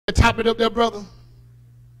topic up there, brother?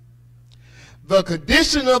 The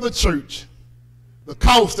condition of the church, the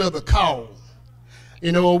cost of the call.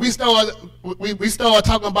 You know, we start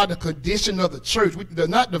talking about the condition of the church.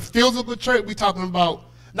 Not the physical church. We're talking about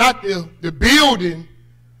not the building,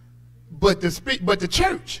 but the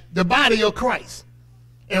church, the body of Christ.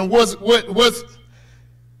 And was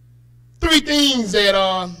three things that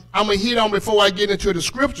I'm gonna hit on before I get into the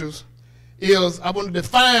scriptures. Is I want to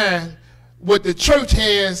define what the church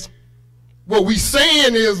has. What we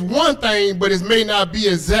saying is one thing, but it may not be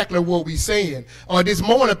exactly what we saying. This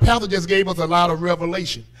morning, Pastor just gave us a lot of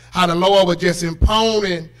revelation. How the Lord was just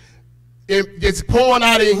pouring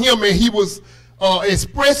out in him, and he was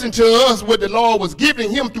expressing to us what the Lord was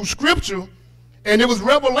giving him through Scripture, and it was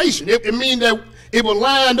revelation. It means that it was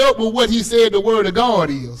lined up with what he said the Word of God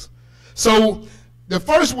is. So the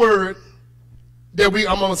first word that I'm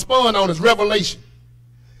going to expand on is revelation.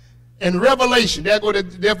 And revelation, there go the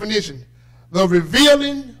definition. The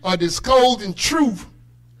revealing or disclosing truth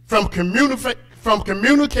from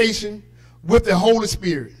communication with the Holy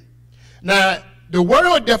Spirit. Now, the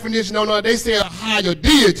world definition, they say a higher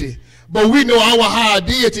deity. But we know our higher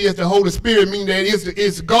deity is the Holy Spirit, meaning that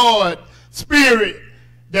it's God's Spirit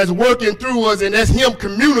that's working through us, and that's him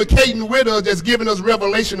communicating with us, that's giving us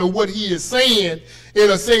revelation of what he is saying in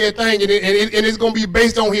a said thing, and it's going to be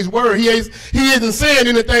based on his word. He isn't saying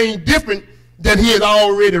anything different than he has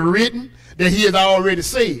already written, that he has already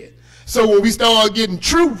said. So when we start getting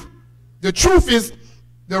truth, the truth is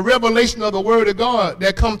the revelation of the word of God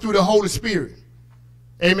that comes through the Holy Spirit.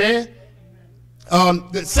 Amen?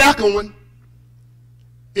 The second one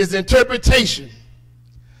is interpretation.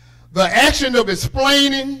 The action of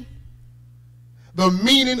explaining the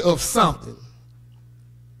meaning of something.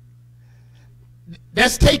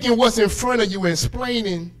 That's taking what's in front of you and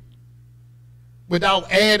explaining without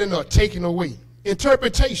adding or taking away.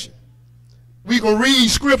 Interpretation. We can read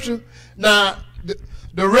Scripture. Now,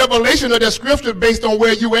 the revelation of that Scripture based on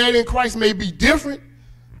where you at in Christ may be different,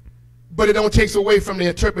 but it don't take away from the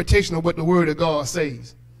interpretation of what the Word of God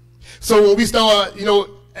says. So when we start,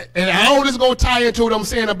 and all this is going to tie into what I'm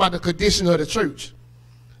saying about the condition of the church.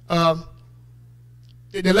 The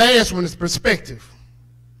last one is perspective.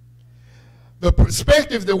 The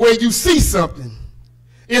perspective, the way you see something,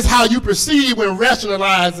 is how you perceive when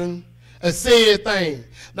rationalizing a said thing.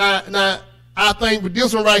 Now, I think with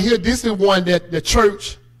this one right here, this is one that the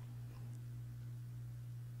church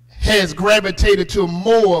has gravitated to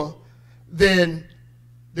more than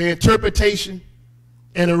the interpretation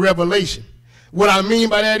and the revelation. What I mean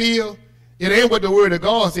by that is, it ain't what the Word of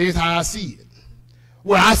God says, it's how I see it.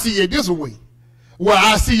 Well, I see it this way. Well,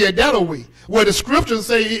 I see it that way. Well, the Scriptures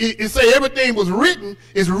say, it say everything was written,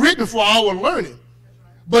 is written for our learning.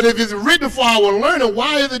 But if it's written for our learning,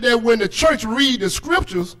 why is it that when the church read the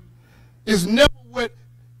Scriptures, it's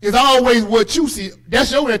always what you see?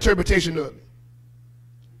 That's your interpretation of it.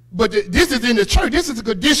 But this is in the church. This is the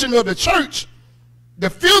condition of the church, the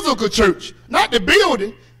physical church, not the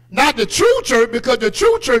building. Not the true church, because the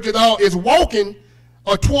true church is walking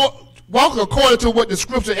according to what the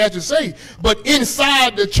Scripture actually say. But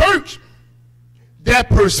inside the church, that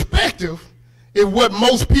perspective is what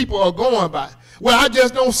most people are going by. Well, I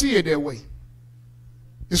just don't see it that way.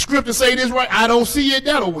 The Scripture say this right, I don't see it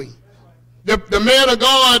that way. The man of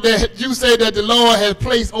God that you say that the Lord has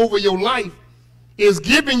placed over your life is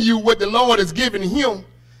giving you what the Lord has given him,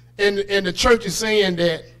 and the church is saying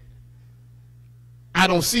that I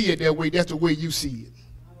don't see it that way. That's the way you see it.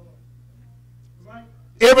 Right.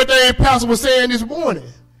 Everything Pastor was saying this morning,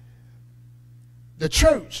 the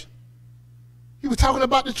church. He was talking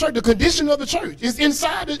about the church, the condition of the church. It's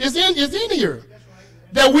inside. It's in here. Right.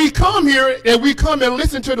 That we come here and we come and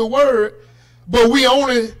listen to the word, but we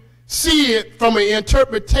only see it from an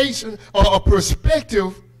interpretation or a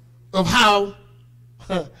perspective of how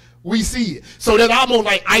we see it. So that's almost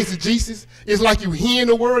like eisegesis. It's like you hearing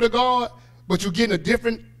the word of God, but you're getting a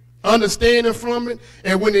different understanding from it.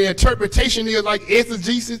 And when the interpretation is like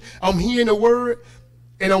exegesis, I'm hearing the word,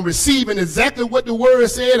 and I'm receiving exactly what the word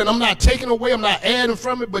said, and I'm not taking away, I'm not adding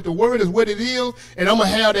from it, but the word is what it is, and I'm going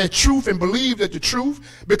to have that truth and believe that the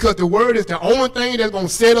truth, because the word is the only thing that's going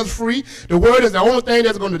to set us free. The word is the only thing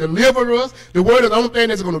that's going to deliver us. The word is the only thing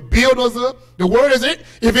that's going to build us up. The word is it.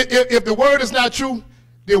 If the word is not true,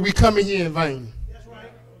 then we come in here in vain.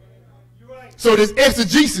 So there's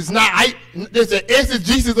exegesis. There's the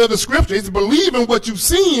exegesis of the Scripture. It's believing what you're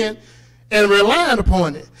seeing and relying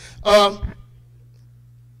upon it.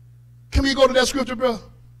 Can we go to that scripture, bro?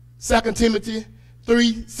 2 Timothy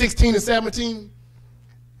 3:16 and 17.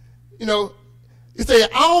 It says,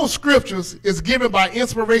 all scriptures is given by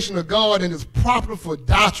inspiration of God and is proper for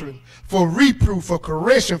doctrine, for reproof, for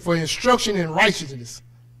correction, for instruction in righteousness,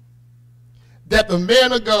 that the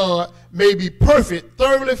man of God may be perfect,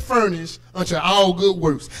 thoroughly furnished unto all good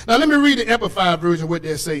works. Now let me read the Amplified version, what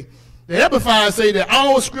they say. The Amplified say that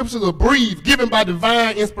all scriptures are breathed, given by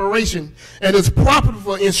divine inspiration, and is proper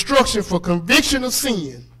for instruction, for conviction of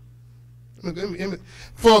sin.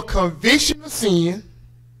 For conviction of sin,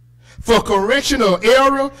 for correction of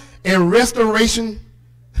error, and restoration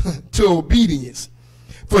to obedience,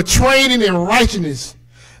 for training in righteousness,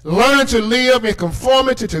 learn to live in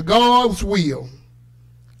conformity to God's will.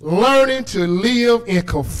 Learning to live in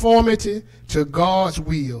conformity to God's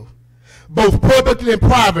will, both publicly and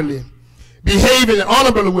privately, behaving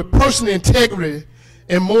honorably with personal integrity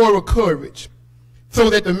and moral courage, so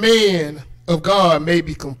that the man of God may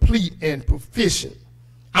be complete and proficient,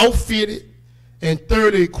 outfitted, and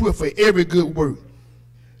thoroughly equipped for every good work.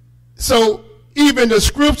 So even the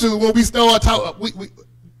scriptures, when we start talking,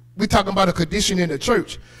 we talking about a condition in the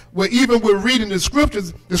church, where even we're reading the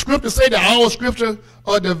scriptures say that all scriptures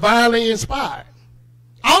are divinely inspired.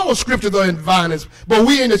 All scriptures are divinely inspired. But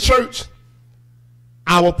we in the church,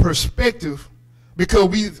 our perspective, because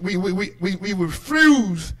we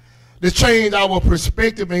refuse to change our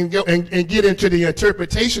perspective and get into the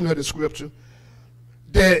interpretation of the scripture,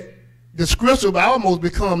 that the scripture will almost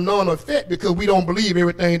become non-effect because we don't believe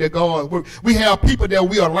everything that God works. We have people that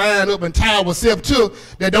we are lined up and tie ourselves to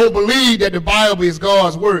that don't believe that the Bible is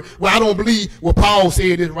God's word. Well, I don't believe what Paul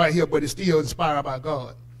said is right here, but it's still inspired by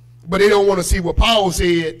God. But they don't want to see what Paul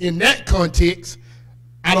said in that context.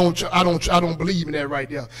 I don't believe in that right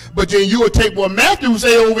there. But then you will take what Matthew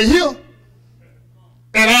say over here,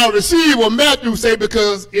 and I'll receive what Matthew say,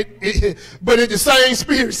 because but it's the same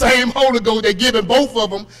Spirit, same Holy Ghost, they're giving both of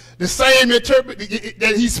them the same interpretation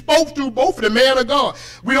that he spoke through both of the man of God.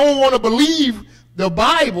 We don't want to believe the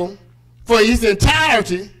Bible for its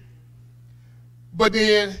entirety, but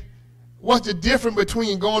then what's the difference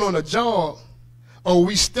between going on a job, or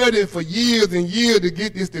we studied for years and years to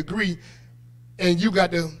get this degree, and you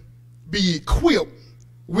got to be equipped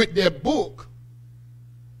with that book?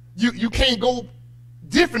 You can't go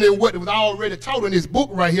different than what was already taught in this book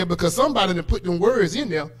right here, because somebody done put them words in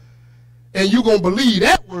there, and you're going to believe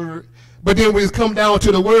that word. But then when it come down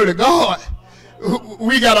to the word of God,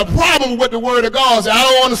 we got a problem with the word of God. So I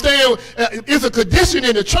don't understand. It's a condition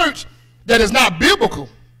in the church that is not biblical.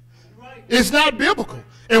 It's not biblical.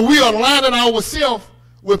 And we are aligning ourselves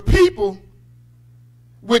with people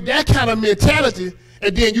with that kind of mentality,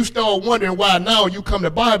 and then you start wondering why now you come to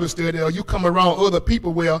Bible study or you come around other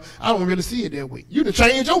people, well, I don't really see it that way. You done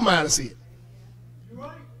change your mind to see it.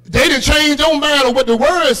 They done change your mind on what the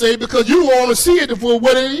word say, because you want to see it for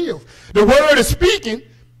what it is. The word is speaking,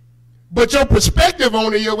 but your perspective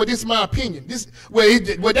on it, well, this is my opinion.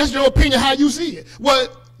 Well, that's your opinion how you see it. Well,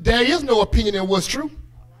 there is no opinion in what's true.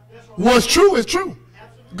 What's true is true.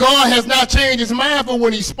 God has not changed his mind from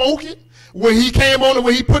when he spoke it, when he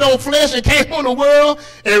put on flesh and came on the world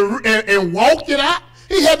and walked it out.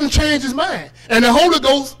 He hasn't changed his mind. And the Holy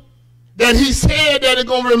Ghost that he said that is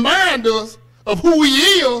going to remind us of who he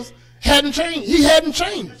is hadn't changed. He hadn't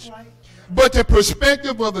changed. But the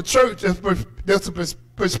perspective of the church, the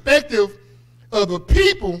perspective of the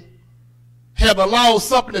people, have allowed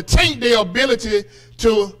something to taint their ability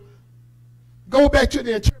to go back to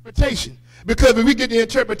the interpretation. Because if we get the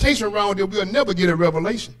interpretation wrong, then we'll never get a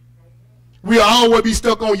revelation. We'll always be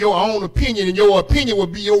stuck on your own opinion, and your opinion will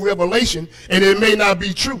be your revelation, and it may not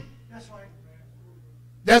be true.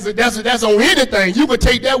 That's on anything. You could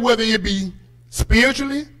take that, whether it be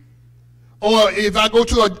spiritually, or if I go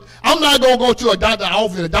to I'm not going to go to a doctor's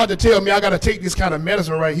office and the doctor tell me I got to take this kind of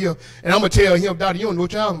medicine right here, and I'm going to tell him, doctor, you don't know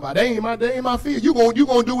what you're talking about. That ain't my field. You're going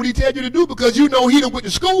to do what he tells you to do, because you know he done went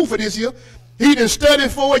to school for this here. He done studied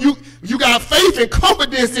for it. You got faith and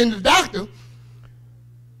confidence in the doctor,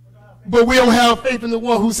 but we don't have faith in the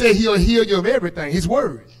one who said he'll heal you of everything, his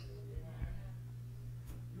word.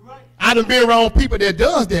 I done been around people that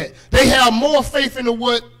does that. They have more faith in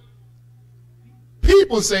what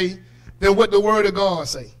people say than what the word of God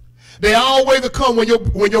say. They always come when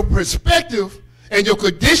your perspective and your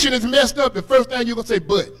condition is messed up, the first thing you're going to say,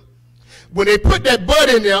 but. When they put that but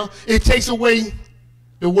in there, it takes away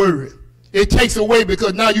the word. It takes away,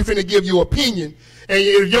 because now you're finna give your opinion. And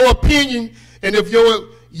if your opinion and if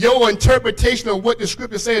your interpretation of what the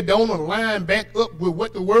scripture said don't align back up with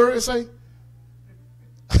what the word say,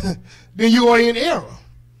 then you are in error.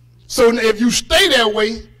 So if you stay that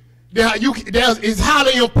way, it's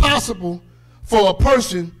highly impossible for a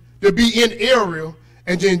person to be in error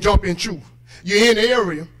and then jump in truth. You're in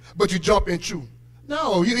error, but you jump in truth.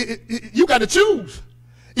 No, you got to choose.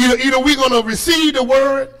 Either we're going to receive the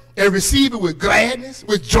word and receive it with gladness,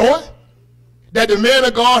 with joy, that the man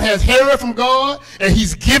of God has heard from God, and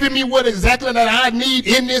he's giving me what exactly that I need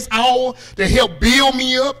in this hour to help build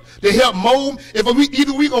me up, to help mold. Either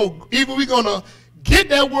we're gonna get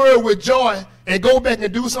that word with joy and go back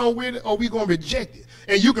and do something with it, or we're gonna reject it.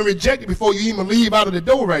 And you can reject it before you even leave out of the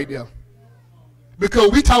door right there. Because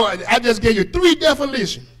I just gave you 3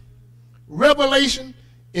 definitions: revelation,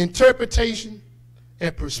 interpretation,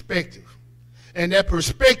 and perspective. And that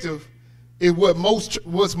perspective is what most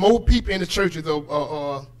people in the churches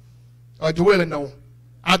are dwelling on.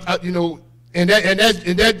 And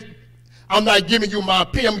that I'm not giving you my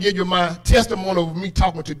opinion. I'm giving you my testimony of me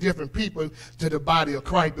talking to different people, to the body of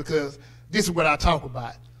Christ, because this is what I talk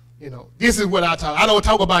about. This is what I talk. I don't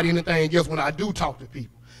talk about anything else when I do talk to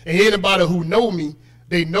people. And anybody who know me,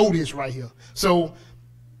 they know this right here. So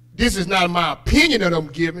this is not my opinion that I'm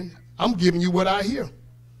giving. I'm giving you what I hear.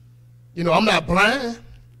 I'm not blind.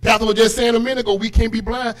 Pastor was just saying a minute ago, we can't be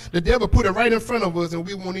blind. The devil put it right in front of us and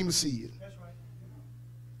we won't even see it. That's right.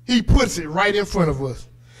 He puts it right in front of us.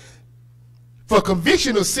 For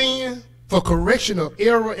conviction of sin, for correction of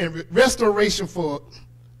error, and restoration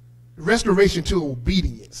to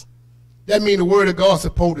obedience. That means the word of God is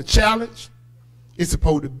supposed to challenge, it's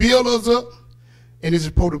supposed to build us up, and it's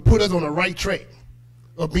supposed to put us on the right track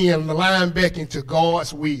of being aligned back into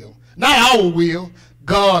God's will. Not our will,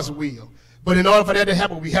 God's will. But in order for that to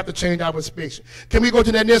happen, we have to change our perspective. Can we go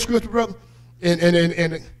to that next scripture, brother? And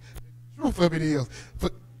the truth of it is,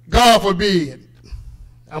 God forbid,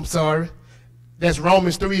 I'm sorry, that's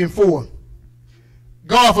Romans 3 and 4.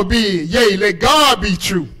 God forbid, yea, let God be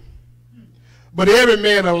true, but every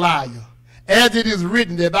man a liar. As it is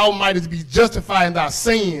written, that thou mightest be justified in thy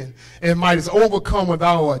sin, and mightest overcome when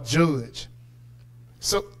thou art judged.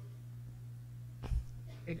 So,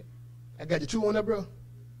 I got you 2 on that, bro?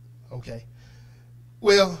 Okay.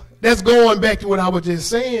 Well, that's going back to what I was just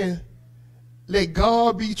saying. Let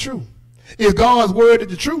God be true. If God's word is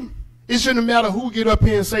the truth, it shouldn't matter who get up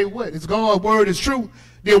here and say what. If God's word is true,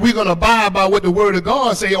 then we're going to abide by what the word of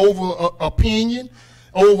God say over opinion,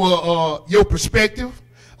 over your perspective,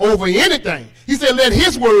 over anything. He said, let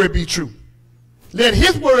his word be true. Let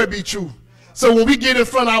his word be true. So when we get in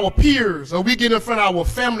front of our peers or we get in front of our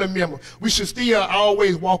family members, we should still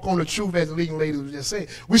always walk on the truth, as the leading lady was just saying.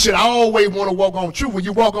 We should always want to walk on truth. When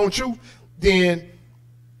you walk on truth, then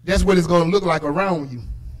that's what it's going to look like around you.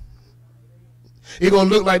 It's going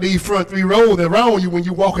to look like these front 3 rows around you when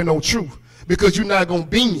you're walking on truth, because you're not going to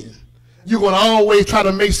bend. You're going to always try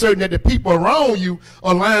to make certain that the people around you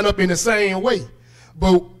are lined up in the same way.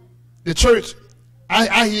 But the church,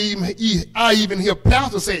 I even hear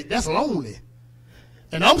pastors say, that's lonely.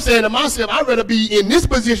 And I'm saying to myself, I'd rather be in this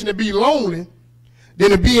position to be lonely than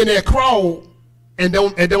to be in that crowd and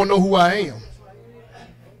don't know who I am.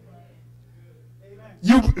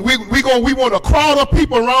 We want a crowd of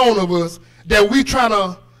people around of us that we trying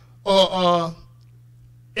to,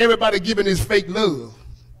 everybody giving this fake love.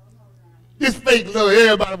 This fake love,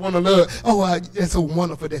 everybody want to love. Oh, that's so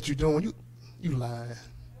wonderful that you're doing. You lying.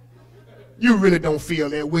 You really don't feel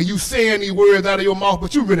that way. You saying these words out of your mouth,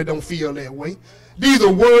 but you really don't feel that way. These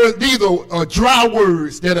are words, these are dry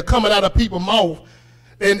words that are coming out of people's mouth.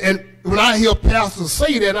 And when I hear pastors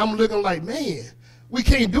say that, I'm looking like, man, we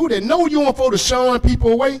can't do that. No, you want to shun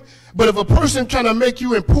people away. But if a person trying to make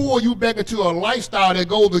you and pull you back into a lifestyle that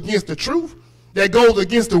goes against the truth, that goes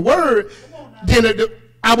against the word, then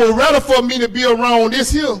I would rather for me to be around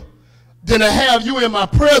this here than to have you in my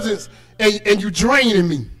presence and you draining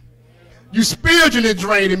me. You spiritually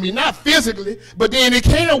draining me, not physically, but then it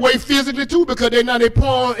can weigh physically too, because they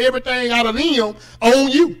pouring everything out of them on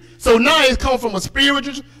you. So now it's come from a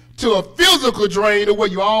spiritual to a physical drain to where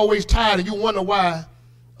you're always tired and you wonder why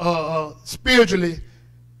spiritually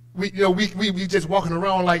we just walking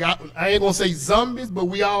around like, I ain't gonna say zombies, but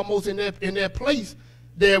we almost in that place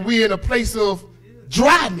that we in a place of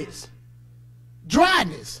dryness.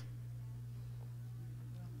 Dryness.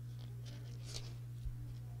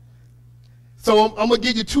 So I'm gonna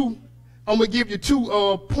give you two. I'm gonna give you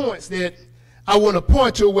 2 points that I want to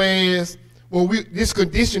point to. Whereas when this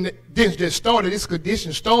condition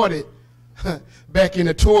started back in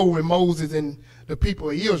the Torah with Moses and the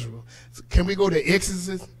people of Israel. So can we go to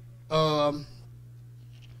Exodus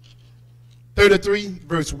 33,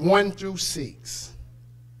 verse 1 through 6?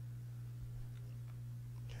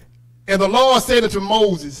 And the Lord said unto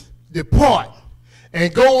Moses, depart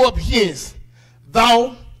and go up hence,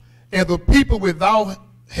 thou and the people which thou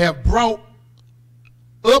have brought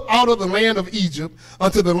up out of the land of Egypt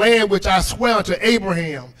unto the land which I swear unto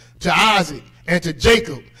Abraham, to Isaac, and to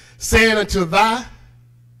Jacob, saying, unto thy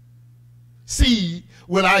seed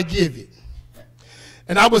will I give it.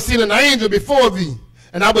 And I will send an angel before thee,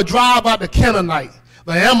 and I will drive out the Canaanite,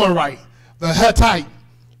 the Amorite, the Hittite,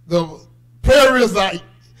 the Perizzite,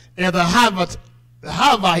 and the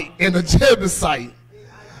Hivite, and the Jebusite,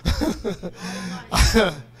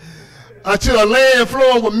 unto a land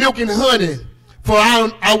flowing with milk and honey. For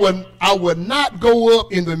I will not go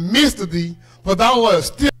up in the midst of thee, for thou art a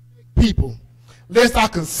stiff people, lest I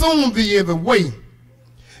consume thee in the way.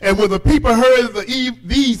 And when the people heard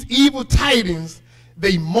these evil tidings,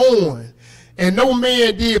 they mourned, and no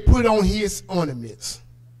man did put on his ornaments.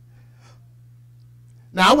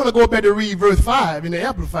 Now I want to go back to read verse 5 in the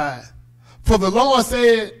Amplified. For the Lord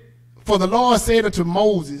said unto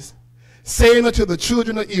Moses, saying unto the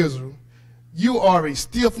children of Israel, you are a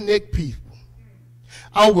stiff-necked people.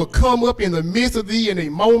 I will come up in the midst of thee in a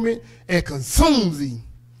moment and consume thee.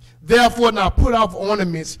 Therefore now put off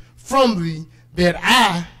ornaments from thee, that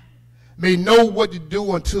I may know what to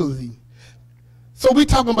do unto thee. So we're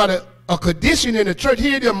talking about a condition in the church.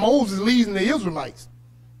 Here that Moses leading the Israelites.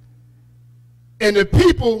 And the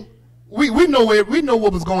people, we know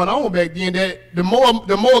what was going on back then, that the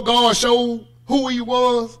more God showed who he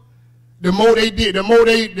was, the more they did, the more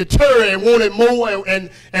they deterred and wanted more, and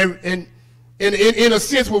in a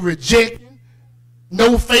sense were rejecting,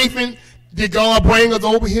 no faith in, did God bring us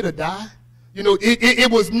over here to die? You know,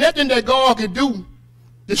 it was nothing that God could do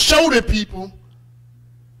to show the people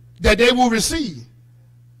that they will receive.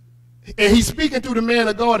 And he's speaking through the man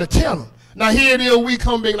of God to tell them. Now here it is, we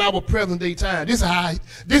come back in our present day time. This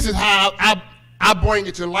is how I bring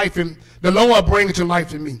it to life, and the Lord bring it to life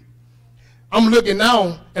to me. I'm looking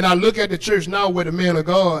now, and I look at the church now where the man of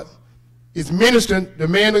God is ministering,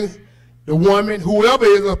 the woman, whoever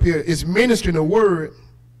is up here, is ministering the word,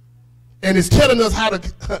 and it's telling us how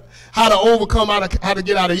to overcome, how to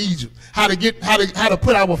get out of Egypt, how to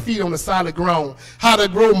put our feet on the solid ground, how to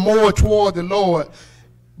grow more toward the Lord.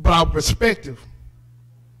 But our perspective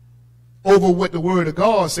over what the word of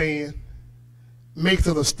God is saying makes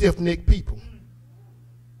us a stiff-necked people.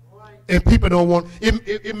 And people don't want,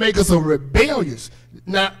 it makes us a rebellious.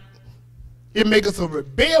 Now, it makes us a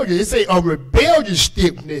rebellious, it say a rebellious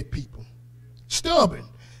stiff-necked people. Stubborn.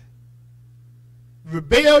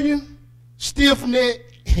 Rebellion,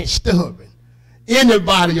 stiff-necked, and stubborn. In the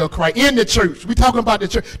body of Christ, in the church. We're talking about the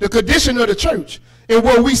church, the condition of the church, and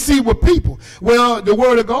what we see with people. Well, the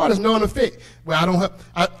word of God is none effect. Well,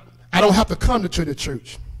 I don't have to come to the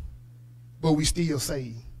church, but we still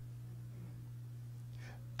saved.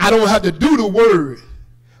 I don't have to do the word,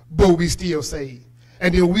 but we still saved.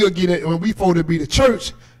 And then we'll get it when we supposed to be the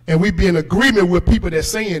church, and we be in agreement with people that's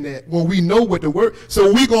saying that when we know what the word.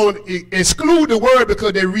 So we're going to exclude the word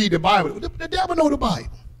because they read the Bible. The devil know the Bible.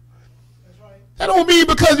 That's right. That don't mean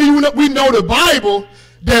because we know the Bible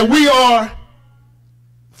that we are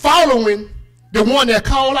following the one that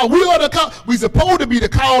called out. We supposed to be the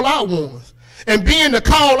call out ones. And being the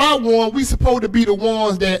call out one, we supposed to be the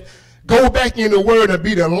ones that go back in the word and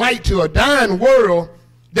be the light to a dying world.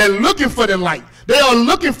 They're looking for the light. They are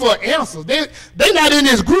looking for answers. They're not in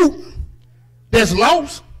this group that's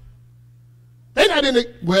lost. They're not in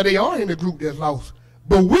the, well, they are in the group that's lost.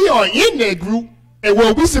 But we are in that group, and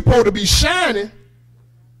where we're supposed to be shining,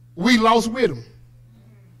 we lost with them.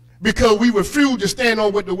 Because we refuse to stand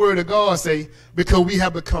on what the word of God say, because we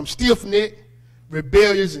have become stiff-necked,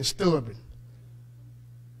 rebellious, and stubborn.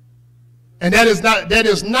 And that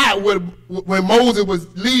is not what, when Moses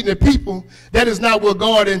was leading the people, that is not what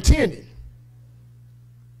God intended.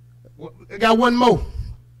 I got one more.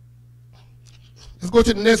 Let's go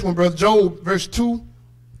to the next one, brother. Job, verse 2,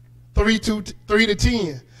 3 to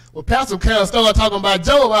 10. Well, Pastor kind of started talking about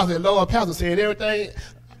Job. I said, Lord, Pastor saying everything.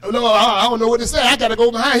 Lord, I don't know what to say. I got to go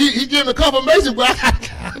behind. He giving a confirmation, but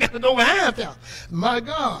I got to go behind Pastor. My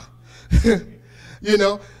God. You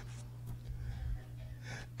know.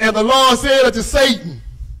 And the Lord said unto Satan,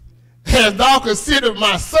 hast thou considered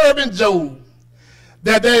my servant Job,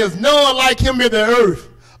 that there is none like him in the earth,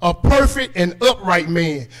 a perfect and upright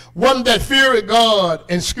man, one that feareth God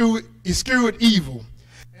and escheweth evil.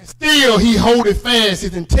 And still he holdeth fast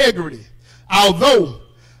his integrity, although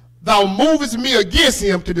thou movest me against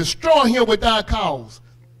him to destroy him with thy cause.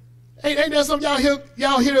 Ain't that something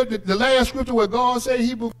y'all hear the last scripture where God said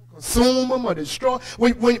he will consume them or destroy?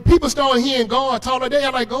 When people start hearing God talk, they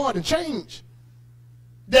act like God and change.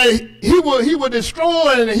 That he was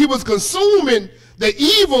destroying and he was consuming the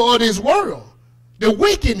evil of this world, the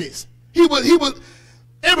wickedness. He was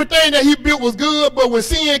everything that he built was good, but when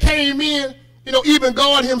sin came in, you know, even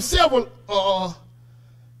God himself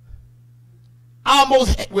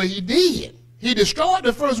almost, well, he did. He destroyed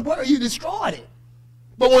the first word. He destroyed it.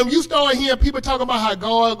 But when you start hearing people talking about how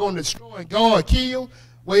God is going to destroy and God kill,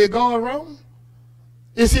 where God wrong?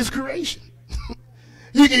 It's his creation.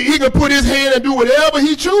 he can put his hand and do whatever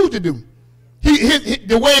he chooses to do.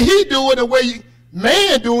 The way he do it, the way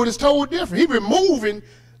man do it is totally different. He removing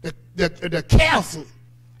the counsel.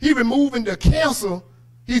 He removing the counsel.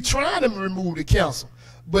 He trying to remove the counsel.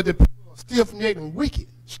 But the people are stiff-necked and wicked,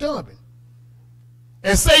 stubborn.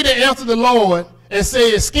 And Satan answered the Lord and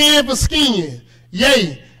said, skin for skin,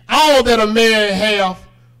 yea, all that a man have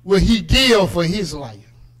will he give for his life.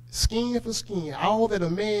 Skin for skin, all that a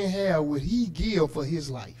man have will he give for his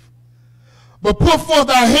life. But put forth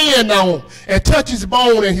thy hand on and touch his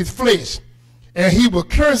bone and his flesh, and he will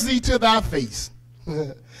curse thee to thy face.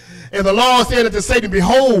 And the Lord said unto Satan,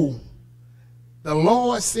 behold, the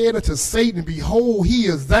Lord said unto Satan, behold, he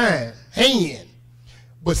is thine hand,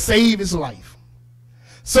 but save his life.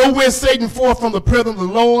 So went Satan forth from the presence of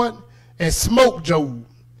the Lord and smote Job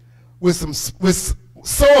with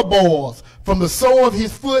sore balls from the sole of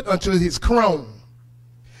his foot unto his crown.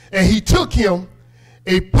 And he took him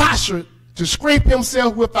a potsherd to scrape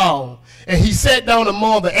himself withal, and he sat down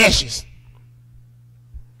among the ashes.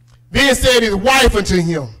 Then said his wife unto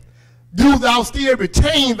him, do thou still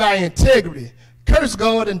retain thy integrity? Curse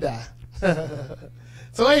God and die.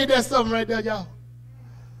 So ain't that something right there, y'all?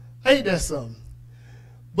 Ain't that something?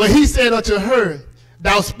 But he said unto her,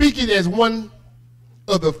 thou speakest as one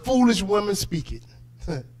of the foolish women speaketh.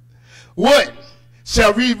 What?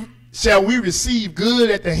 Shall we receive good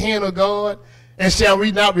at the hand of God, and shall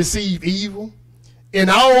we not receive evil? In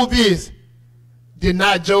all this did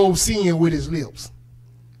not Job sin with his lips.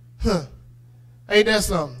 Ain't that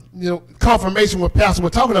something? You know, confirmation what Pastor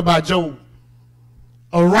was talking about Job.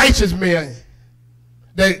 A righteous man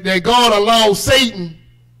that God allowed Satan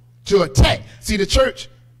to attack. See, the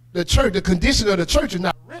condition of the church is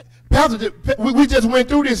not right. Pastor, we just went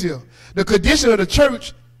through this here. The condition of the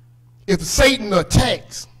church, if Satan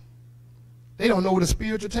attacks, they don't know what a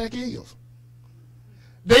spiritual attack is.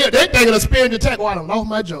 They're thinking a spiritual attack, oh, I done lost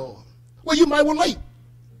my job. Well, you might well late.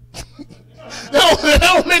 They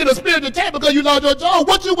don't make it a spiritual attack because you lost your job.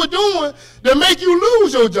 What you were doing to make you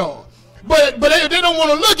lose your job. But they don't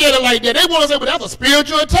want to look at it like that. They want to say, well, that's a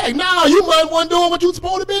spiritual attack. No, you weren't doing what you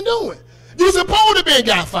supposed to been doing. You supposed to been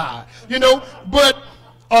got fired, you know. But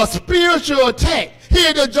a spiritual attack.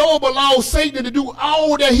 Here that Job allowed Satan to do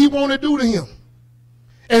all that he wanted to do to him.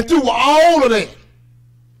 And through all of that,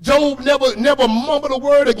 Job never mumbled a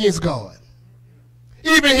word against God.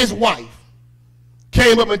 Even his wife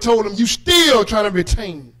came up and told him, you still trying to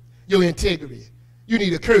retain your integrity. You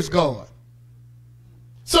need to curse God.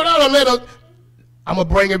 So now I'm going to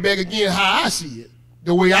bring it back again how I see it.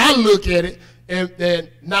 The way I look at it, and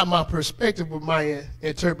not my perspective, but my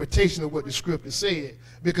interpretation of what the scripture said,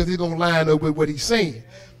 because it's going to line up with what he's saying.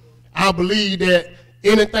 I believe that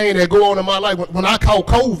anything that go on in my life, when I caught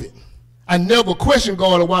COVID, I never questioned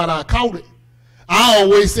God why I caught it. I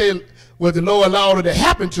always said, well, the Lord allowed it to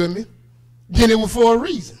happen to me, then it was for a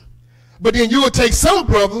reason. But then you'll take some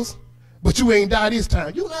brothers, but you ain't died this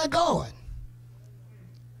time. You're not God.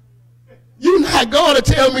 You're not God to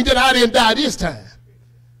tell me that I didn't die this time.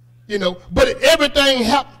 You know, but everything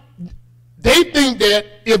happened. They think that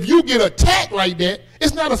if you get attacked like that,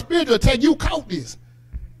 it's not a spiritual attack. You caught this.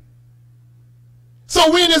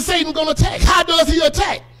 So when is Satan going to attack? How does he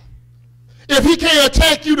attack? If he can't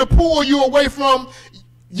attack you to pull you away from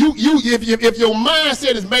if your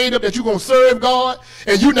mindset is made up that you're going to serve God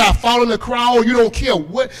and you're not following the crowd, you don't care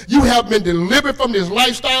what, you have been delivered from this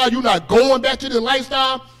lifestyle, you're not going back to this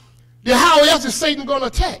lifestyle, then how else is Satan going to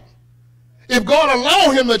attack? If God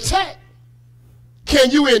allow him to attack,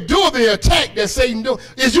 can you endure the attack that Satan do?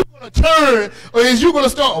 Is you going to turn, or is you going to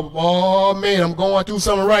start, oh man, I'm going through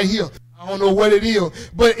something right here. I don't know what it is.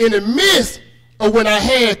 But in the midst of when I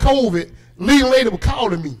had COVID, leading lady was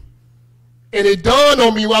calling me. And it dawned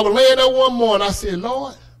on me while I was laying there one morning. I said,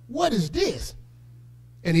 Lord, what is this?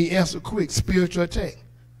 And he answered quick, spiritual attack.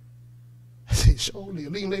 I said, surely, a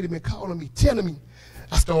leading lady been calling me, telling me.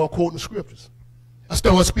 I started quoting the scriptures. I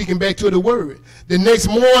started speaking back to the word. The next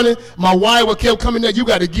morning, my wife kept coming there, you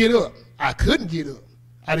got to get up. I couldn't get up.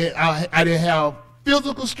 I didn't have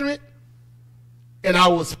physical strength, and I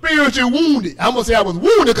was spiritually wounded. I'm going to say I was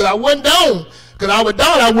wounded because I wasn't down. Because I was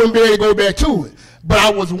down, I wouldn't be able to go back to it. But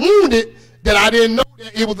I was wounded that I didn't know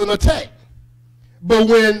that it was an attack. But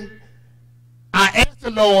when I asked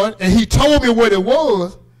the Lord, and he told me what it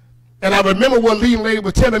was, and I remember what leading lady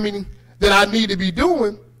was telling me that I need to be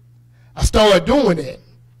doing, I started doing that.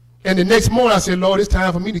 And the next morning I said, Lord, it's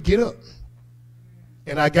time for me to get up.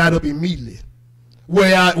 And I got up immediately.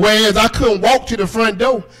 Whereas I couldn't walk to the front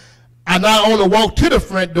door. I not only walked to the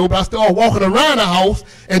front door, but I started walking around the house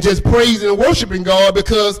and just praising and worshiping God,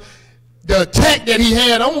 because the attack that he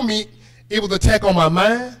had on me, it was an attack on my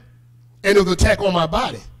mind and it was an attack on my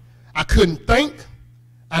body. I couldn't think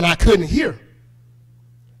and I couldn't hear.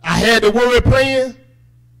 I had the word playing,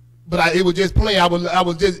 but it was just playing.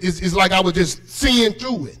 It's like I was just seeing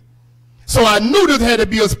through it. So I knew this had to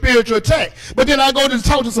be a spiritual attack. But then I go to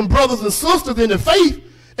talk to some brothers and sisters in the faith,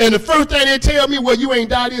 and the first thing they tell me, well, you ain't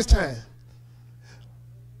died this time.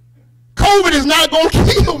 COVID is not going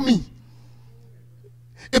to kill me.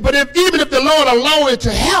 But even if the Lord allow it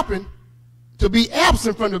to happen, to be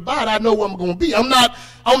absent from the body, I know where I'm going to be. I'm not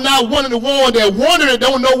one of the ones that wonder and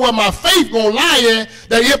don't know where my faith going to lie at,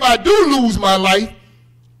 that if I do lose my life,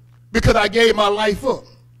 because I gave my life up.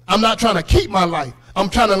 I'm not trying to keep my life. I'm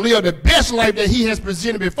trying to live the best life that he has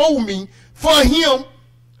presented before me for him,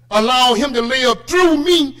 allow him to live through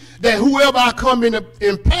me, that whoever I come in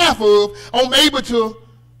path of, I'm able to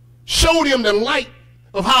show them the light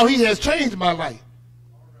of how he has changed my life.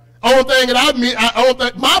 Only thing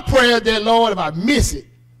that my prayer is that, Lord, if I miss it,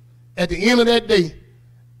 at the end of that day,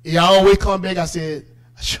 he always come back, I said,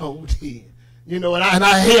 I sure did. You know, and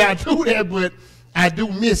I hate I do that, but I do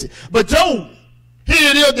miss it. But Job,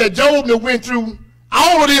 here it is that Job went through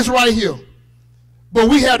all of this right here. But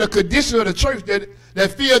we have the condition of the church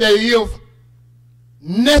that feel that if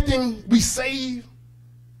nothing we save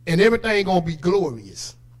and everything gonna be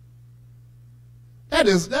glorious. That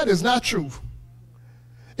is not true.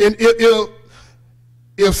 And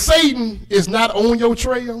if Satan is not on your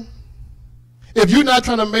trail, if you're not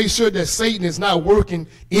trying to make sure that Satan is not working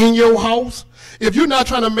in your house, if you're not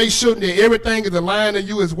trying to make sure that everything is aligned to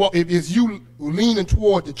you, if it's you leaning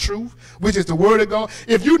toward the truth, which is the word of God,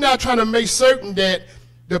 if you're not trying to make certain that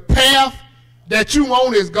the path that you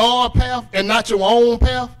on is God's path and not your own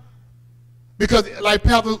path, because like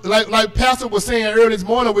Pastor was saying earlier this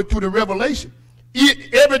morning through the revelation,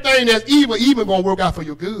 everything that's evil even going to work out for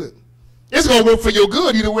your good. It's going to work for your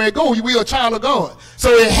good either way it goes. We are a child of God.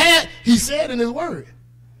 So he said in his word,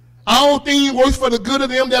 all things work for the good of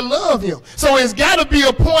them that love him. So it's got to be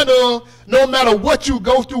a point of, no matter what you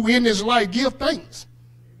go through in this life, give thanks.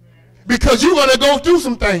 Because you're going to go through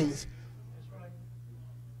some things.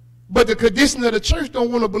 But the condition of the church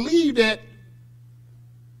don't want to believe that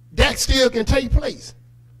still can take place.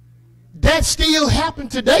 That still happen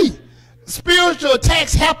today. Spiritual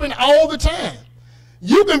attacks happen all the time.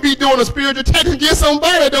 You can be doing a spiritual attack against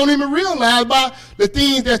somebody that don't even realize by the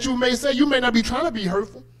things that you may say. You may not be trying to be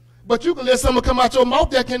hurtful, but you can let something come out your mouth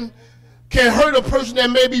that can hurt a person that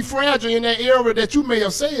may be fragile in that area that you may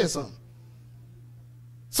have said something.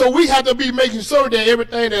 So we have to be making sure that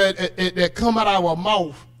everything that come out of our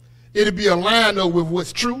mouth, it'll be aligned up with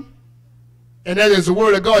what's true. And that is the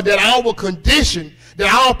word of God, that our condition,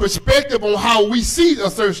 that our perspective on how we see a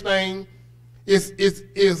certain thing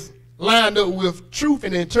is lined up with truth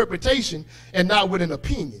and interpretation and not with an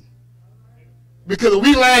opinion. Because if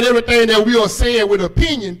we line everything that we are saying with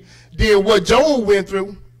opinion, then what Job went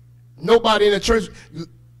through, nobody in the church,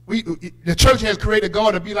 the church has created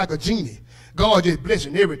God to be like a genie. God just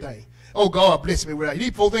blessing everything. Oh, God bless me with that.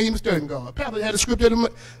 These folks ain't even studying God. Pastor had a scripture.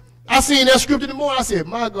 I seen that scripture in the morning. I said,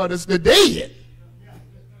 my God, it's the dead.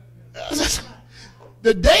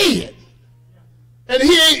 The dead. And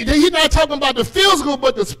he's not talking about the physical,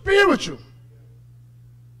 but the spiritual.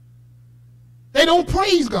 They don't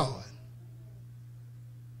praise God.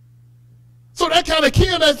 So that kind of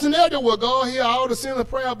killed that scenario where God hear all the sinner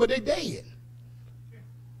prayer, but they dead.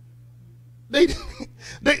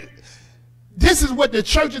 This is what the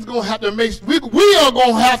church is going to have to make. We are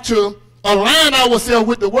going to have to align ourselves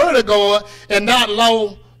with the word of God and not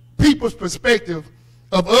allow people's perspective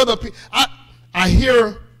of other people.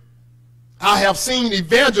 I have seen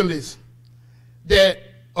evangelists that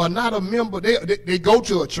are not a member. They go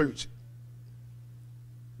to a church,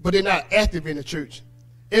 but they're not active in the church.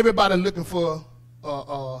 Everybody looking for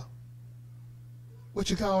what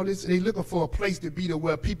you call this? They're looking for a place to be to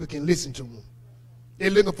where people can listen to them. They're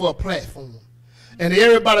looking for a platform. And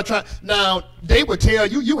everybody trying. Now, they would tell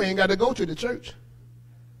you, you ain't got to go to the church.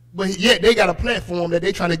 But yet they got a platform that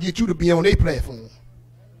they're trying to get you to be on their platform.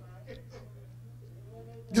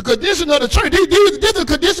 The condition of the church, this is the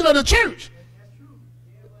condition of the church.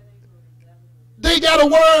 They got a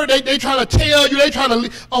word, they trying to tell you, they trying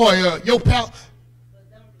to, your pal.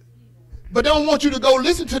 But they don't want you to go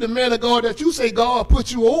listen to the man of God that you say God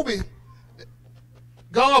put you over.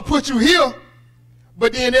 God put you here.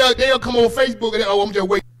 But then they'll come on Facebook and I'm just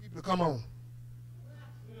waiting for people to come on.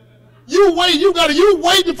 You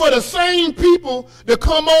waiting for the same people to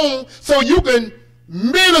come on so you can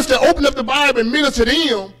minister, open up the Bible and minister to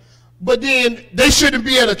them, but then they shouldn't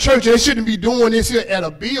be at a church. They shouldn't be doing this here at a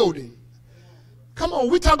building. Come on,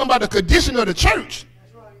 we're talking about the condition of the church.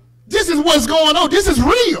 This is what's going on. This is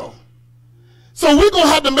real. So we're going to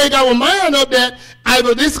have to make our mind up that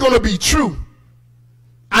either this is going to be true.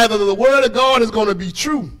 Either the word of God is going to be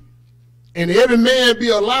true and every man be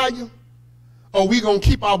a liar, or we're going to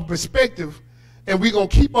keep our perspective and we're going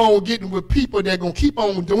to keep on getting with people that are going to keep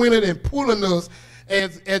on doing it and pulling us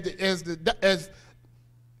as the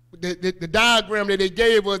diagram that they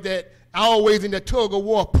gave us, that always in the tug of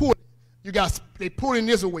war pulling. They pulling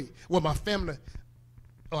this away. Well, my family,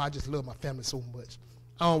 I just love my family so much.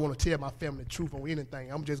 I don't want to tell my family the truth on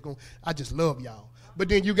anything. I just love y'all. But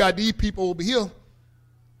then you got these people over here.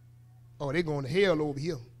 Oh, they're going to hell over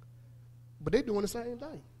here. But they doing the same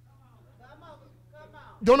thing.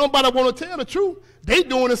 Don't nobody want to tell the truth. They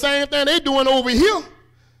doing the same thing they doing over here.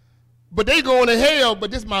 But they going to hell,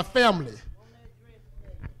 but this is my family.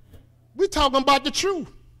 We're talking about the truth.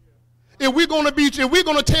 If we're going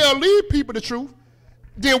to tell these people the truth,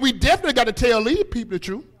 then we definitely got to tell these people the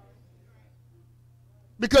truth.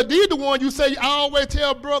 Because these the ones you say, I always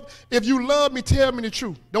tell, brother, if you love me, tell me the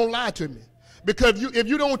truth. Don't lie to me. Because if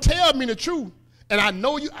you don't tell me the truth, and I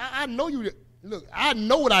know you, look, I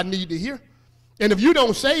know what I need to hear. And if you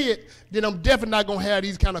don't say it, then I'm definitely not going to have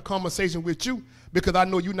these kind of conversations with you, because I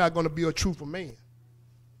know you're not going to be a truthful man.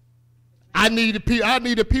 I need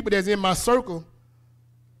the people that's in my circle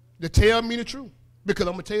to tell me the truth, because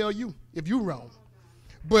I'm going to tell you if you're wrong.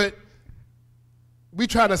 But we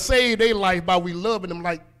try to save their life by we loving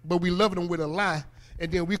them but we loving them with a lie.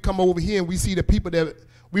 And then we come over here and we see the people that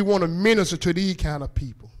we want to minister to, these kind of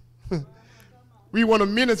people. We want to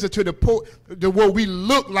minister to the poor, what we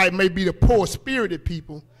look like may be the poor-spirited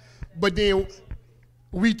people, but then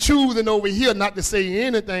we choosing over here not to say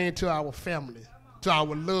anything to our family, to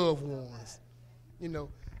our loved ones, you know.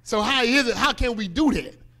 So how can we do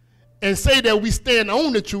that and say that we stand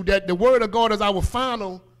on the truth, that the word of God is our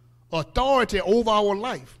final authority over our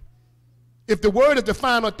life? If the word is the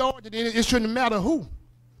final authority, then it shouldn't matter who.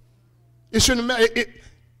 It shouldn't matter.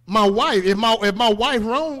 My wife, if my wife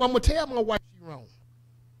wrong, I'm going to tell my wife she's wrong.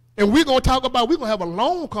 And we're going to have a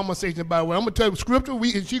long conversation about it. I'm going to tell you scripture,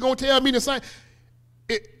 she's going to tell me the same.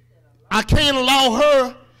 I can't allow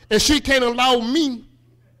her, and she can't allow me.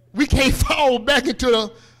 We can't fall back into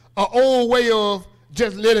the old way of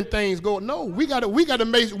just letting things go. No, we got to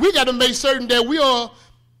make certain that we are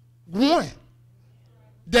one.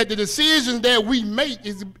 That the decisions that we make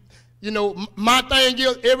is, you know, my thing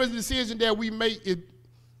is every decision that we make,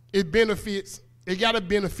 it benefits. It got to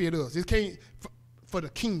benefit us. It can't for the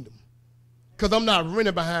kingdom. Because I'm not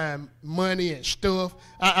running behind money and stuff.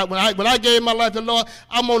 When I gave my life to the Lord,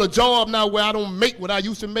 I'm on a job now where I don't make what I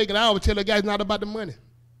used to make, and I always tell the guys, it's not about the money.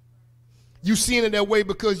 You seeing it that way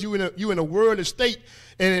because you in a worldly state,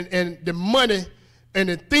 and the money and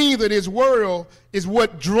the things of this world is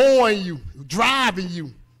what driving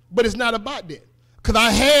you. But it's not about that. Because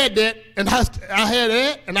I had that, and I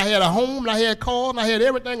had a home, and I had cars, and I had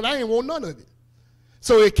everything, and I ain't want none of it.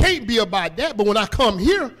 So it can't be about that. But when I come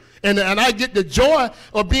here, and I get the joy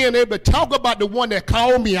of being able to talk about the one that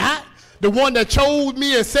called me out, the one that chose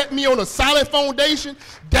me and set me on a solid foundation,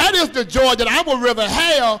 that is the joy that I would rather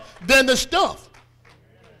have than the stuff.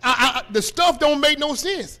 The stuff don't make no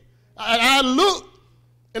sense. I look,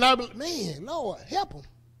 and I be like, man, Lord, help them.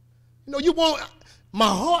 You know, my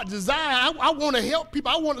heart desire, I want to help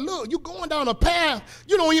people. I want to look. You're going down a path.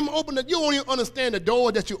 You don't even understand the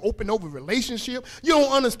door that you open over relationship. You don't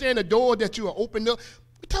understand the door that you are opening up.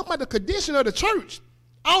 We're talking about the condition of the church.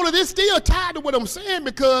 All of this still tied to what I'm saying,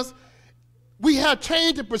 because we have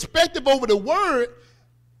changed the perspective over the word.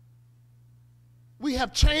 We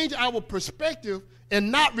have changed our perspective and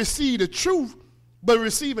not receive the truth, but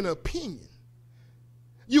receive an opinion.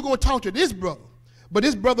 You're going to talk to this brother, but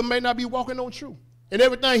this brother may not be walking on truth. And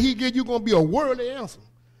everything he gives you going to be a worldly answer.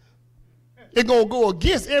 It's going to go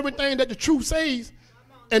against everything that the truth says.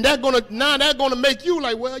 And that's going to make you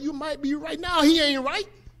like, well, you might be right. Now he ain't right.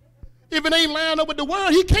 If it ain't lined up with the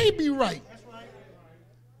word, he can't be right.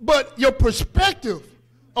 But your perspective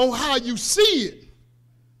on how you see it,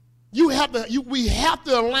 we have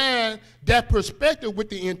to align that perspective with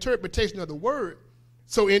the interpretation of the word,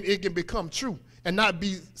 so it can become true and not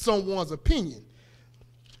be someone's opinion.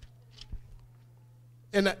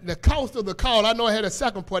 And the cost of the call, I know I had a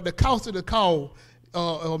second part, the cost of the call,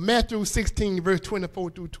 Matthew 16, verse 24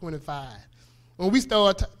 through 25. When we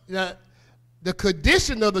start, the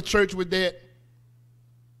condition of the church was that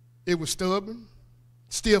it was stubborn,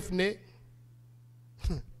 stiff-necked,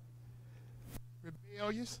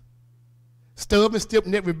 rebellious, stubborn,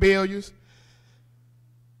 stiff-necked, rebellious.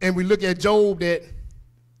 And we look at Job that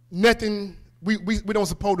nothing, we don't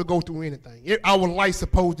supposed to go through anything. Our life's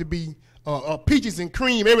supposed to be peaches and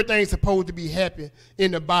cream. Everything's supposed to be happy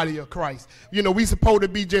in the body of Christ. You know, we supposed to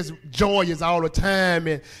be just joyous all the time.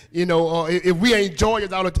 And, you know, if we ain't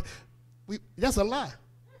joyous all the time, that's a lie.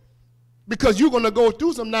 Because you're going to go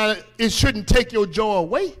through something now, it shouldn't take your joy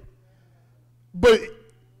away. But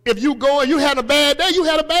if you go and you had a bad day, you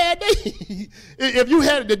had a bad day. If you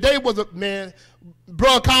had, the day was a, man,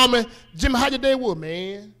 brother called me, Jimmy, how your day was,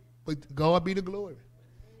 man? But God be the glory.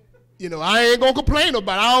 You know, I ain't going to complain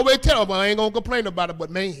about it. I always tell them I ain't going to complain about it, but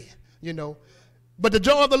man, you know. But the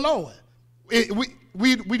joy of the Lord,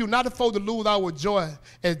 we do not afford to lose our joy.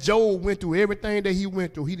 As Job went through everything that he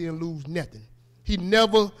went through, he didn't lose nothing. He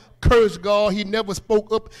never cursed God. He never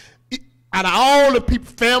spoke up. Out of all the people,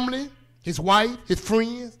 family, his wife, his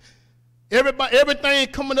friends, everybody, everything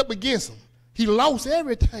coming up against him, he lost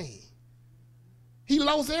everything. He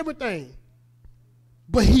lost everything.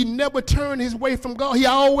 But he never turned his way from God.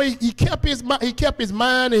 He kept his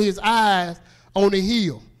mind and his eyes on the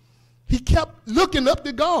hill. He kept looking up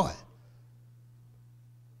to God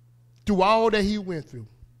through all that he went through.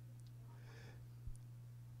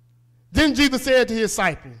 Then Jesus said to his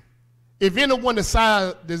disciples, if anyone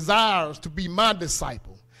desires to be my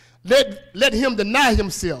disciple, let him deny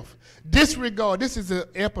himself. Disregard, this is an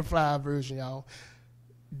amplified version, y'all.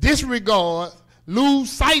 Disregard,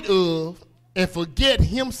 lose sight of, and forget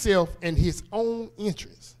himself and his own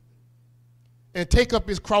interests, and take up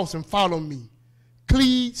his cross and follow me.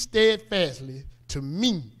 Cleave steadfastly to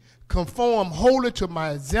me. Conform wholly to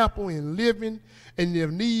my example in living, and if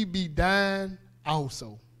need be, dying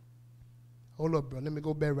also. Hold up, bro. Let me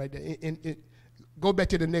go back right there. Go back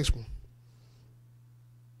to the next one.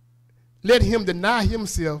 Let him deny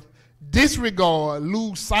himself, disregard,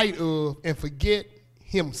 lose sight of, and forget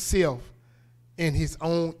himself and his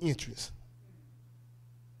own interests,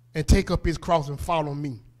 and take up his cross and follow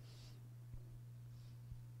me.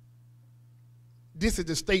 This is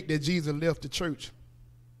the state that Jesus left the church.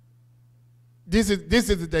 This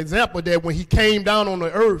is the example that when he came down on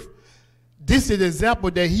the earth, this is the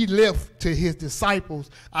example that he left to his disciples.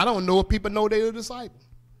 I don't know if people know they're a disciple.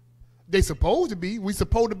 They supposed to be. We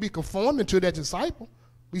supposed to be conforming to that disciple.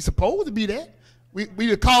 We supposed to be that.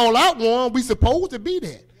 We call out one. We supposed to be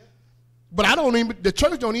that. But the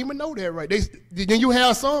church don't even know that, right? Then you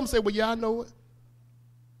have some say, well, yeah, I know it.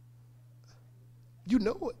 You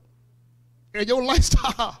know it. And your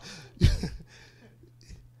lifestyle.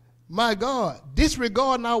 My God,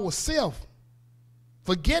 disregarding ourselves,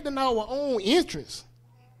 forgetting our own interests.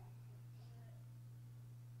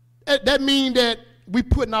 That means that we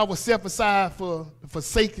putting ourselves aside for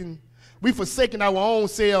forsaking our own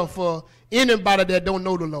self for anybody that don't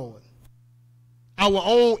know the Lord. Our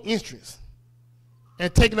own interests.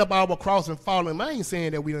 And taking up our cross and following him. I ain't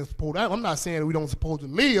saying that we don't suppose. I'm not saying that we don't supposed to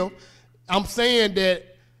live. I'm saying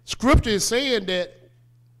that Scripture is saying that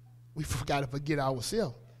we got to forget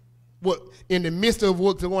ourselves. What in the midst of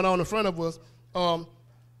what's going on in front of us,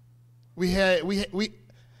 we had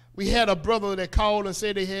a brother that called and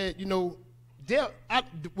said they had, you know,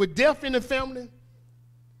 with death in the family.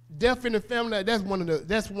 Death in the family. That's one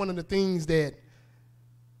of the things that,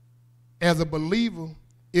 as a believer,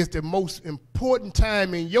 is the most important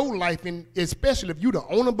time in your life, and especially if you're the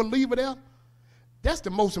only believer there. That's the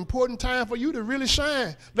most important time for you to really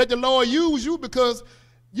shine. Let the Lord use you, because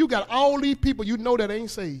you got all these people you know that ain't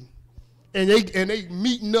saved. And they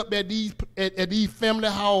meeting up at these family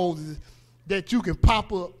houses that you can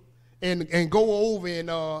pop up and go over, and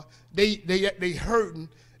they hurting,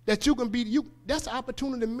 that you can be that's the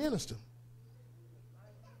opportunity to minister.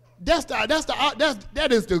 That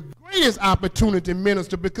is the greatest opportunity to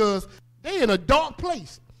minister, because they in a dark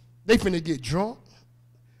place. They finna get drunk.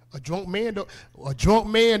 A drunk man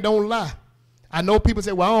don't lie. I know people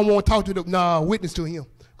say, well, I don't want to talk to witness to him,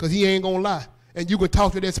 because he ain't gonna lie. And you can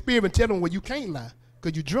talk to that spirit and tell him, well, you can't lie,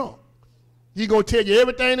 because you're drunk. He gonna tell you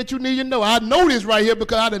everything that you need to know. I know this right here,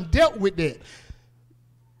 because I done dealt with that.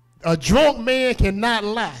 A drunk man cannot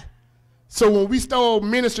lie. So when we start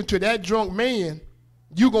ministering to that drunk man,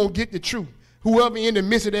 you gonna get the truth. Whoever in the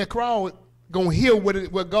midst of that crowd gonna hear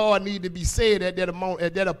what God need to be said at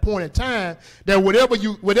that appointed time. That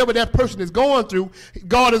whatever that person is going through,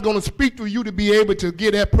 God is gonna speak through you to be able to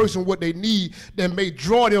give that person what they need, that may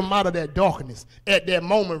draw them out of that darkness at that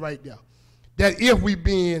moment right there. That if we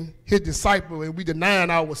being his disciple and we denying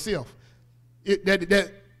ourselves,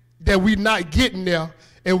 that we not getting there,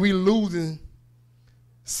 and we losing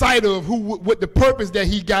sight of what the purpose that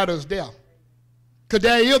he got us there. Because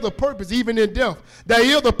there is a purpose even in death. There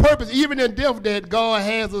is a purpose even in death that God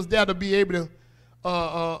has us there to be able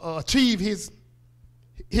to achieve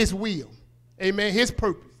his will. Amen. His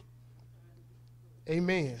purpose.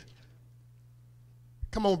 Amen.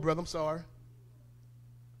 Come on, brother. I'm sorry.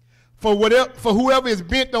 For whoever is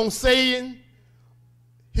bent on saving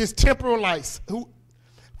his temporal life,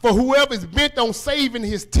 for whoever is bent on saving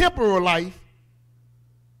his temporal life,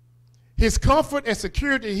 his comfort and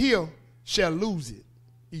security here shall lose it,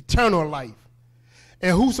 eternal life.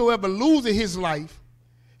 And whosoever loses his life,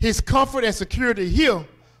 his comfort and security here,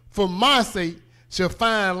 for my sake, shall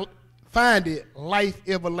find it life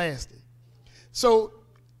everlasting. So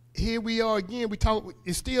here we are again. We talk.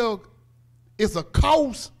 It's a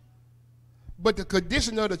cost, but the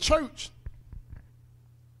condition of the church,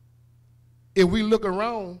 if we look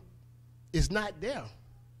around, is not there.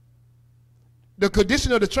 The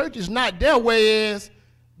condition of the church is not there, whereas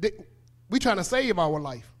we're trying to save our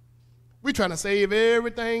life. We're trying to save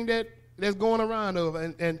everything that's going around of.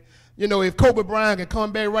 And you know, if Kobe Bryant can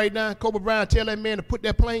come back right now, Kobe Bryant tell that man to put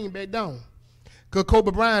that plane back down. Because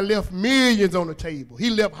Kobe Bryant left millions on the table. He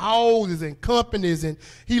left houses and companies, and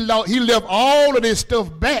he left all of this stuff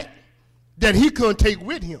back that he couldn't take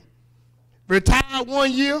with him. Retired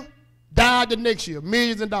 1 year, died the next year,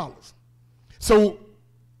 millions of dollars. So,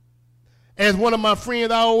 as one of my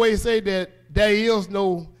friends, I always say that there is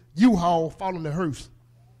no U-Haul following the hearse.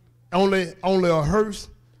 Only a hearse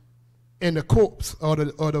and the corpse or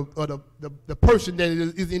the person that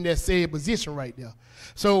is in that said position right there.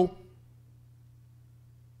 So,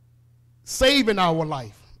 saving our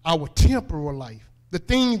life, our temporal life, the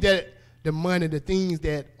money, the things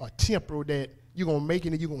that are temporal that you're going to make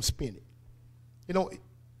it and you're going to spend it. You know,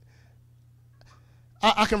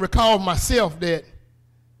 I can recall myself that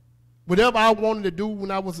whatever I wanted to do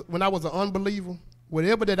when I was an unbeliever,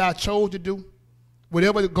 whatever that I chose to do,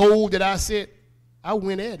 whatever the goal that I set, I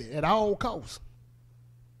went at it at all costs.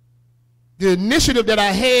 The initiative that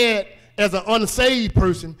I had as an unsaved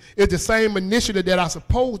person is the same initiative that I'm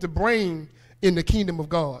supposed to bring in the kingdom of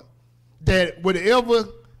God. That whatever,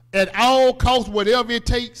 at all costs, whatever it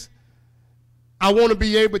takes, I want to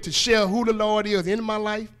be able to share who the Lord is in my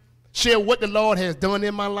life, share what the Lord has done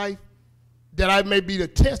in my life, that I may be the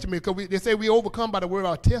testament, because they say we overcome by the word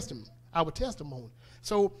of our testimony.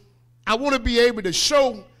 So I want to be able to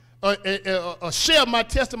show, share my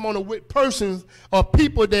testimony with persons or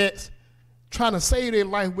people that's trying to save their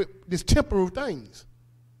life with these temporal things.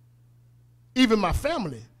 Even my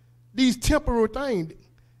family, these temporal things.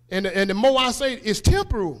 And the more I say it's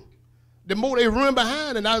temporal, the more they run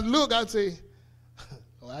behind, and I say,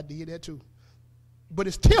 oh, I did that too. But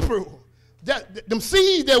it's temporal. Them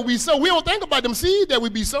seeds that we sow, we don't think about them seeds that we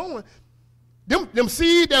be sowing. Them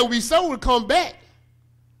seeds that we sow will come back.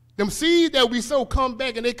 Them seeds that we sow come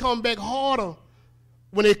back, and they come back harder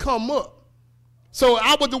when they come up. So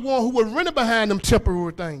I was the one who was running behind them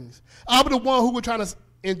temporary things. I was the one who was trying to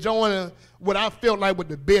enjoy what I felt like was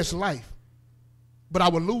the best life. But I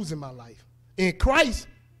was losing my life. In Christ,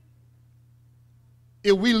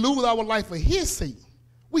 if we lose our life for his sake,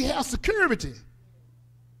 we have security.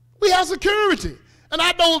 We have security. And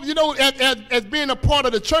I know, you know, as being a part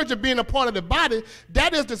of the church and being a part of the body,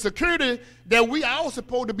 that is the security that we are all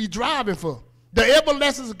supposed to be driving for. The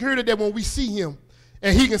everlasting security that when we see him,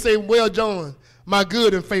 and he can say, well, John, my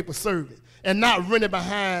good and faithful servant, and not running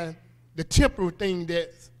behind the temporal thing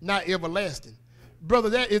that's not everlasting.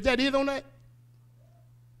 Brother, is that it on that?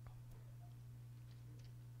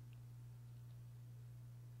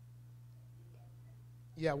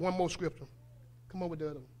 Yeah, one more scripture. Come on with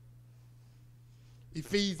the other one.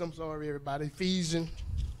 Ephesians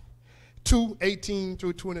 2:18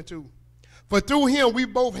 through 22. For through him we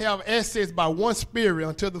both have access by one Spirit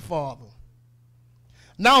unto the Father.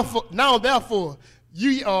 Now therefore,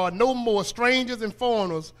 ye are no more strangers and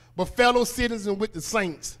foreigners, but fellow citizens with the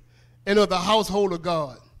saints and of the household of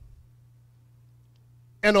God,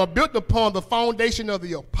 and are built upon the foundation of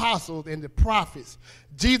the apostles and the prophets,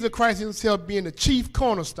 Jesus Christ himself being the chief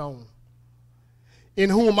cornerstone, in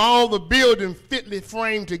whom all the building fitly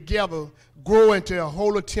framed together grow into a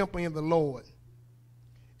holy temple in the Lord,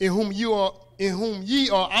 in whom ye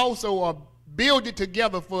are also builded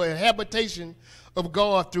together for a habitation of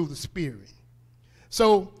God through the Spirit.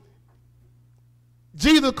 So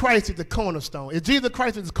Jesus Christ is the cornerstone. If Jesus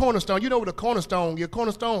Christ is the cornerstone, you know what a cornerstone, your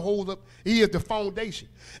cornerstone holds up, he is the foundation.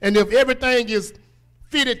 And if everything is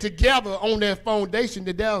fitted together on that foundation,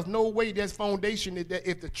 then there's no way that foundation is that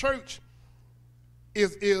if the church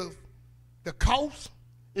is the cost,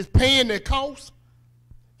 is paying the cost,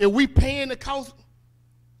 if we paying the cost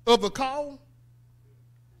of the call,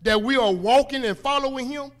 that we are walking and following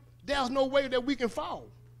him, there's no way that we can fall.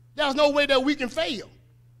 There's no way that we can fail.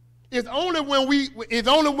 It's only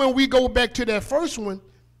when we go back to that first one,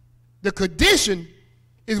 the condition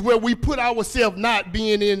is where we put ourselves not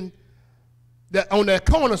being in that on that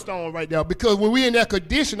cornerstone right there. Because when we're in that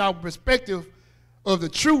condition, our perspective of the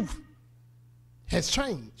truth has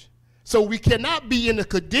changed. So we cannot be in the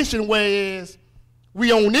condition whereas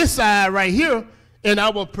we on this side right here and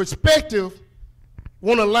our perspective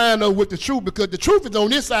want to line up with the truth, because the truth is on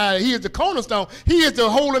this side. He is the cornerstone. He is the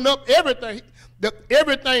holding up everything,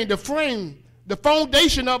 the frame, the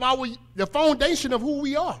foundation of who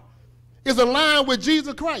we are is aligned with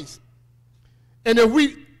Jesus Christ. And then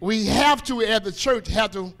we have to, as the church,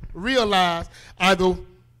 have to realize either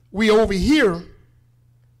we over here,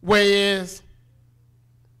 whereas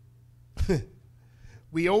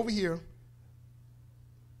we over here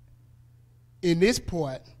in this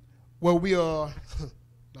part where we are,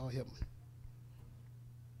 Lord help me.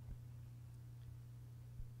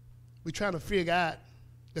 We're trying to figure out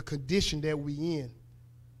the condition that we in.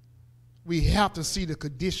 We have to see the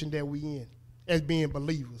condition that we in as being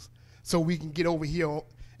believers, so we can get over here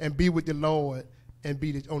and be with the Lord and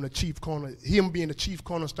be on the chief corner, him being the chief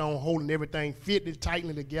cornerstone, holding everything fitly,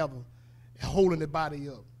 tightly together, and holding the body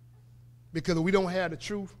up. Because if we don't have the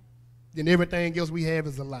truth, then everything else we have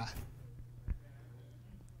is a lie.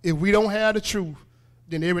 If we don't have the truth,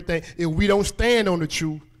 then if we don't stand on the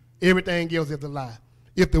truth, everything else is a lie.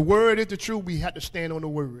 If the word is the truth, we have to stand on the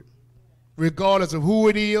word. Regardless of who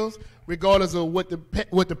it is, regardless of what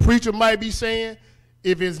the preacher might be saying,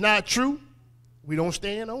 if it's not true, we don't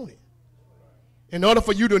stand on it. In order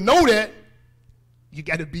for you to know that, you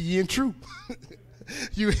got to be in truth.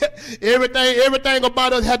 Everything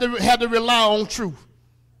about us had to rely on truth,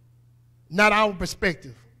 not our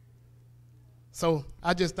perspective. So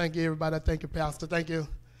I just thank you, everybody. I thank you, Pastor. Thank you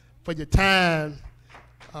for your time.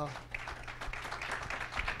 I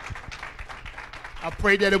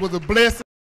pray that it was a blessing.